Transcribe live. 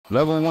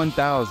Level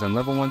 1000,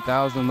 level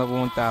 1000, level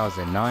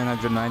 1000,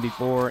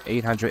 994,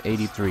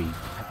 883.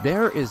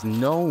 There is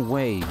no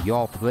way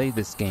y'all play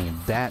this game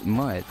that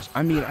much.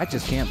 I mean, I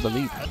just can't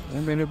believe it.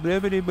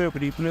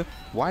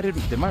 Why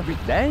did my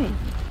dang?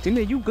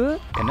 Teammate, you good?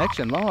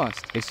 Connection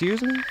lost.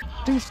 Excuse me?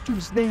 This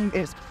dude's name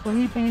is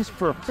Playbays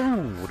for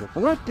Food.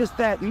 What does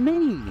that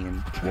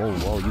mean?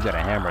 Whoa, you got a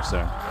hammer,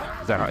 sir.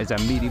 Is that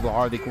medieval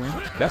Harley Quinn?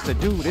 That's the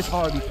dude. It's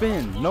Harley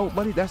Finn.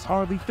 Nobody, that's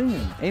Harley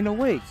Finn. Ain't no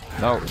way.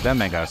 No, that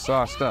man got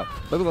sauced up.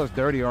 Look at those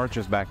dirty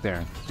archers back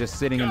there, just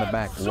sitting in the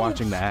back,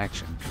 watching the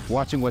action,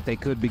 watching what they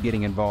could be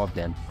getting involved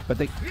in. But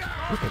they,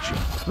 look at you.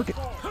 Look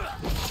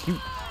at you.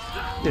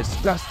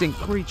 Disgusting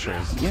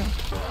creatures, yeah?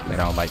 They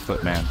don't like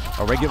Footman.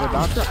 A regular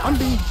doctor? I'm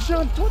being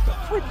jumped. What the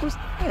frick was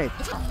that?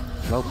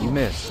 Well, you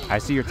missed. I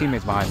see your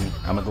teammates behind me.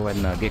 I'm gonna go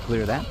ahead and get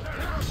clear of that.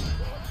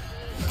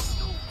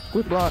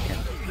 Quit blocking.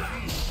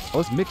 Oh,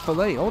 it's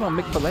Mick-fil-A. Hold on,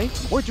 Mick-fil-A.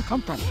 Where'd you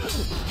come from?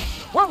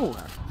 Whoa!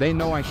 They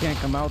know I can't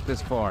come out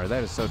this far.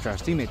 That is so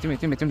trash. Teammate.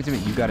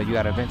 You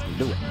gotta eventually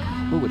do it.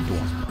 Do it to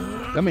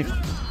him. Come in.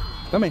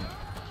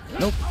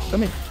 Nope,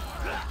 come in.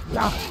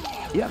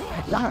 Yeah.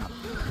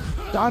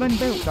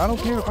 I don't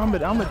care if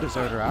I'm a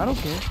deserter. I don't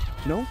care.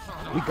 No,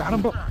 we got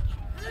him both.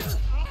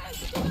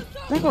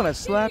 They're gonna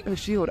slap and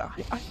shield.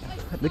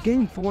 The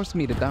game forced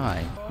me to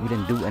die. We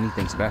didn't do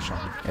anything special.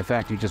 In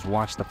fact, you just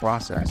watched the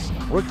process.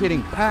 We're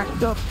getting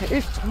packed up.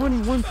 It's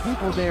 21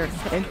 people there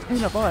and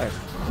 10 of us.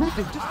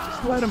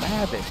 Just let them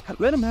have it.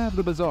 Let them have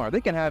the bazaar.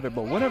 They can have it,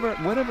 but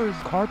whatever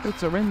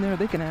carpets are in there,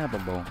 they can have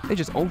them, bro. They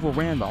just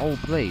overran the whole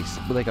place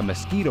like a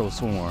mosquito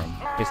swarm.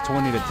 It's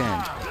 20 to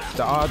 10.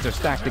 The odds are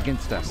stacked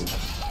against us.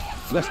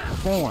 Let's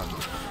perform.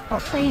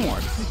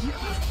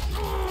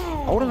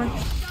 Hold on.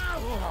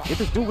 Get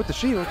this dude with the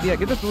shield. Yeah,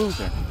 get this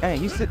loser. Hey,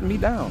 he's sitting me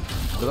down.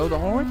 Below the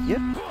horn? Yep.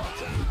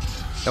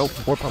 Nope,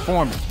 we're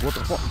performing.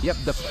 Yep,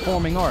 the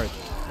performing art.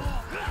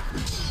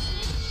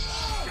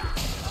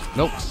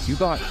 Nope, you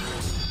thought.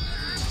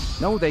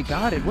 No, they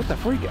got it. What the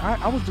freak?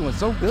 I was doing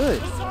so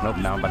good. Nope,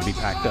 now I'm about to be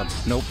packed up.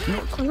 Nope.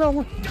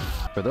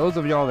 For those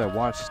of y'all that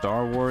watch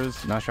Star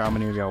Wars, not sure how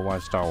many of y'all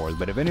watch Star Wars,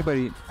 but if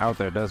anybody out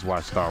there does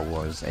watch Star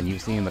Wars and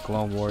you've seen the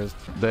Clone Wars,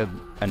 the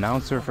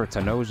announcer for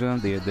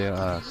Tenosia, the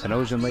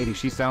Tenosian lady,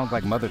 she sounds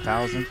like Mother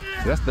Thousand.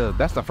 That's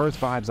the first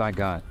vibes I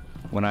got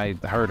when I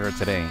heard her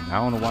today. I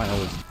don't know why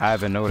I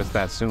haven't noticed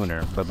that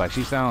sooner, but like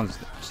she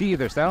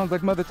either sounds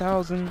like Mother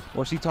Thousand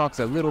or she talks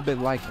a little bit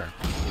like her.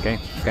 Okay,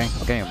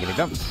 I'm getting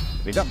dumped.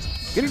 Get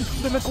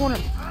him in the corner.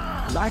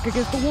 Back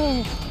against the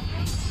wall.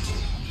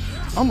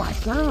 Oh my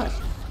God.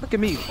 Look at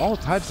me, all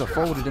types of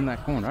folded in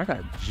that corner. I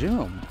got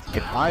jumped.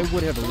 If I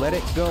would have let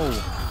it go,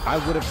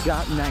 I would have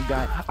gotten that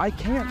guy. I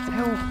can't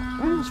tell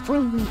who's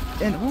friendly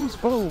and who's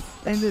foe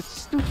in this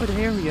stupid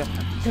area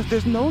because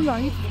there's no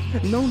light,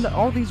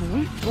 all these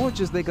weak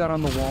torches they got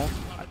on the wall.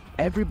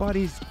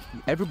 Everybody's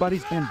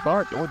been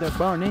burnt or they're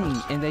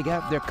burning and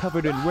they're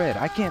covered in red.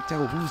 I can't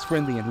tell who's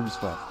friendly and who's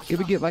foe. If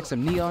we get like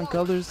some neon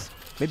colors,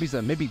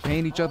 maybe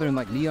paint each other in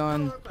like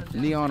neon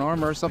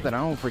armor or something. I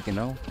don't freaking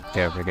know.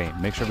 Okay.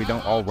 Make sure we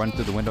don't all run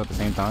through the window at the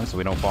same time so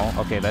we don't fall.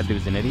 Okay, that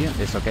dude's an idiot.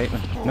 It's okay.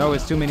 No,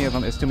 it's too many of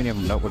them.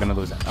 Nope, we're gonna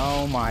lose it.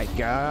 Oh my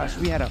gosh,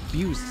 we had a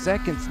few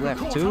seconds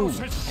left too.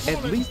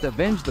 At least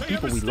avenge the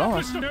people we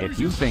lost. If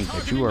you think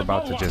that you are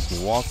about to just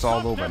waltz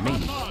all over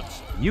me,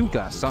 you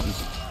got something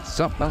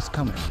else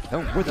coming. No,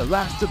 we're the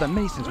last of the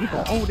Masons. We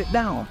gonna hold it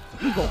down.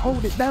 We gonna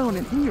hold it down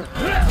in here.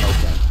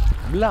 Okay.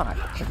 Block.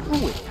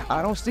 Do it.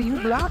 I don't see you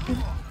blocking.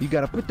 You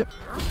gotta put the...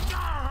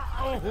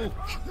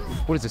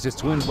 What is this? His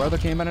twin brother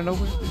came out of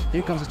nowhere?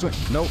 Here comes his twin...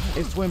 No,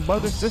 his twin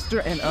brother,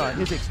 sister, and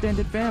his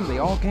extended family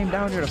all came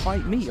down here to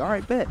fight me. All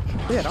right, bet.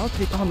 I'll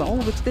take on the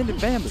whole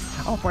extended family.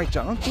 I'll fight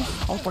your uncle.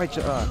 I'll fight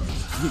your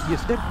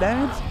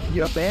stepdads,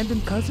 your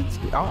abandoned cousins.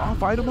 I'll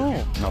fight them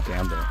all. Okay,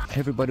 I'm there.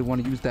 Everybody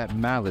want to use that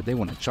mallet. They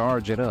want to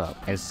charge it up.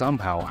 And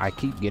somehow I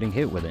keep getting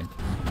hit with it.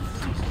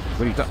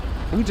 What are you talking...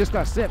 We just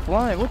got set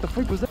flying. What the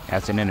freak was that?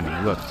 That's an enemy.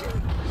 Look.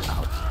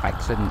 I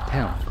couldn't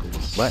tell.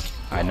 But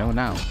I know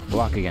now.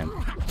 Block again.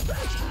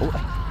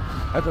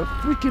 Oh, I'm a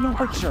freaking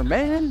archer,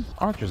 man.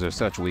 Archers are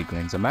such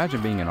weaklings.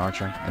 Imagine being an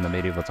archer in the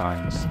medieval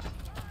times.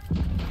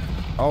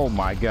 Oh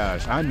my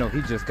gosh. I know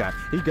he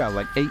got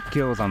like 8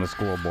 kills on the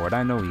scoreboard.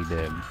 I know he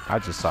did. I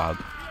just saw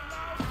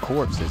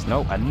corpses.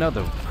 No,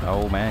 another.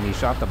 Oh man, he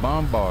shot the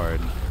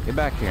bombard. Get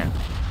back here.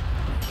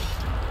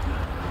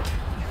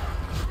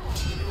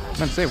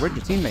 I'm gonna say, where'd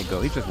your teammate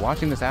go? He's just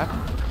watching this happen?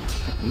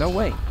 No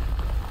way.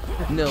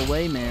 No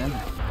way, man.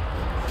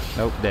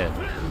 Nope, dead.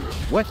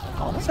 What?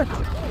 Oh, what's that?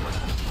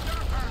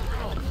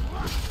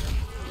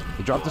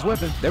 He dropped his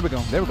weapon. There we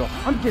go.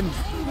 I'm getting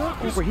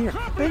over here.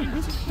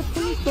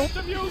 Please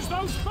don't use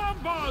those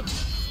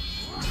bombards.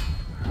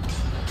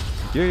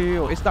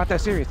 Yo, it's not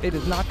that serious. It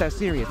is not that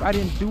serious. I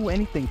didn't do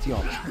anything to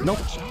y'all. Nope.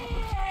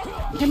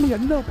 Give me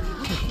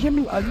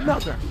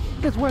another.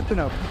 This weapon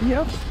up.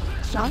 Yep.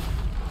 Shot.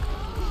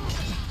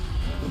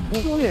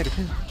 Go ahead.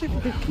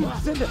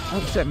 Send it.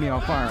 Don't set me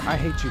on fire. I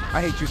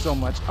hate you so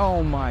much.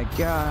 Oh my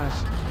gosh.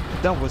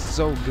 That was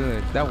so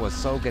good. That was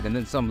so good. And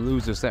then some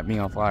loser set me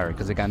on fire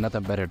because they got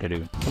nothing better to do.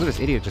 Look at this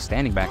idiot just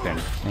standing back there.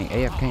 Dang,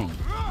 AFK.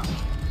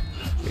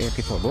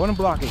 AFK4. Go and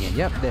block again.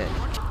 Yep, dead.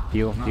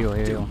 Heal, heal,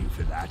 heal.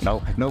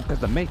 No, no, because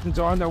the Masons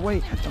are on their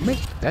way.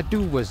 That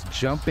dude was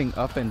jumping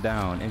up and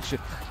down and shit.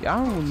 I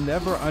will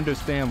never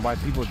understand why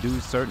people do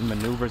certain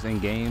maneuvers in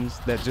games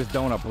that just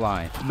don't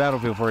apply.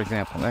 Battlefield, for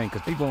example.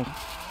 Because people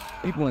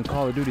in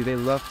Call of Duty, they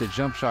love to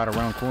jump shot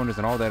around corners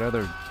and all that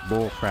other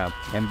bull crap.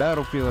 And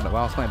Battlefield, well,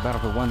 I was playing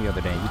Battlefield 1 the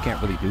other day. You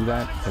can't really do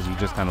that because you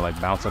just kind of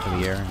like bounce up in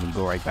the air and you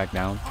go right back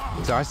down.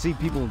 So I see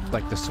people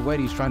like the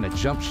sweaties trying to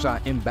jump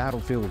shot in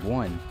Battlefield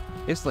 1.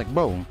 It's like,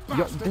 bro,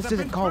 yo, this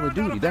isn't Call of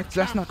Duty.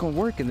 That's not gonna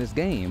work in this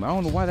game. I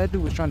don't know why that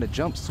dude was trying to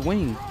jump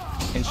swing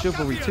in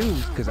Chivalry 2,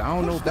 because I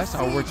don't know if that's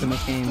how it works in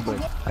this game, but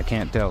I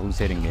can't tell who's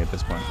hitting me at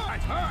this point.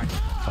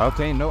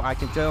 Okay, no, I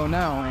can tell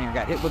now. And I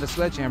got hit with a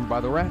sledgehammer by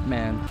the Rat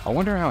Man. I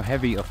wonder how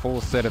heavy a full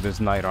set of this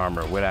knight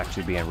armor would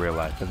actually be in real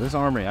life. Because this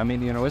armor, I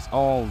mean, you know, it's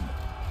all,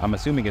 I'm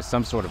assuming it's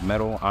some sort of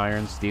metal,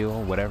 iron,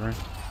 steel, whatever.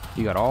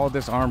 You got all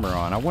this armor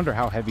on. I wonder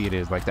how heavy it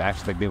is, like to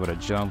actually be able to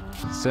jump.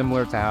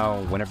 Similar to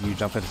how whenever you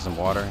jump into some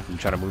water, you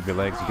try to move your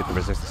legs, you get the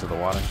resistance of the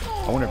water.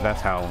 I wonder if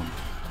that's how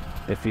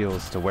it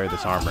feels to wear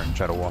this armor and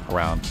try to walk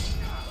around.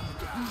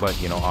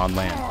 But, you know, on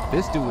land.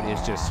 This dude is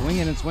just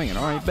swinging and swinging.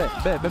 All right, bet.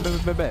 I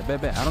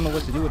don't know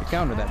what to do to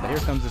counter that, but here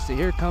comes this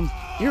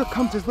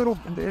little...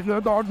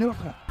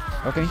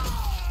 Okay.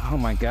 Oh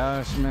my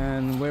gosh,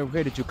 man. Where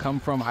did you come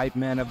from, hype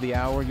man of the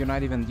hour? You're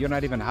not even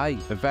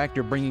hype. In fact,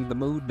 you're bringing the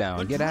mood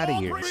down. Get out of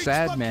here.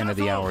 Sad man of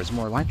the hour is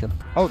more like it.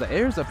 Oh, the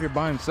air's up here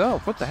by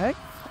himself. What the heck?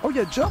 Oh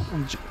yeah,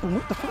 jumping.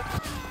 What the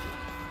fuck?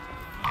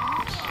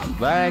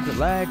 Lag.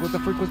 What the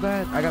freak was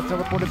that? I got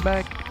teleported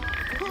back.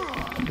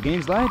 The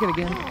game's lagging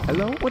again.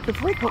 Hello? What the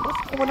freak?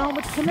 What's going on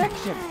with the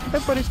connection?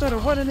 Everybody started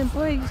running in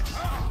place.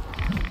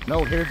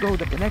 No, here goes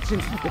the connection.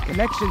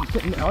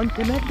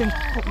 Unconnecting.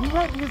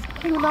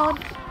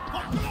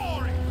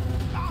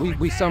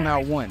 We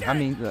somehow won. I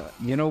mean,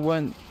 you know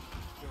what?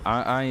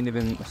 I ain't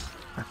even...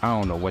 I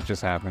don't know what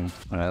just happened.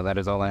 That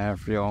is all I have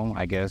for y'all,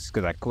 I guess,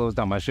 because I closed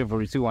out my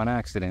Chivalry 2 on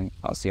accident.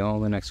 I'll see y'all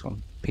in the next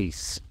one.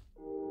 Peace.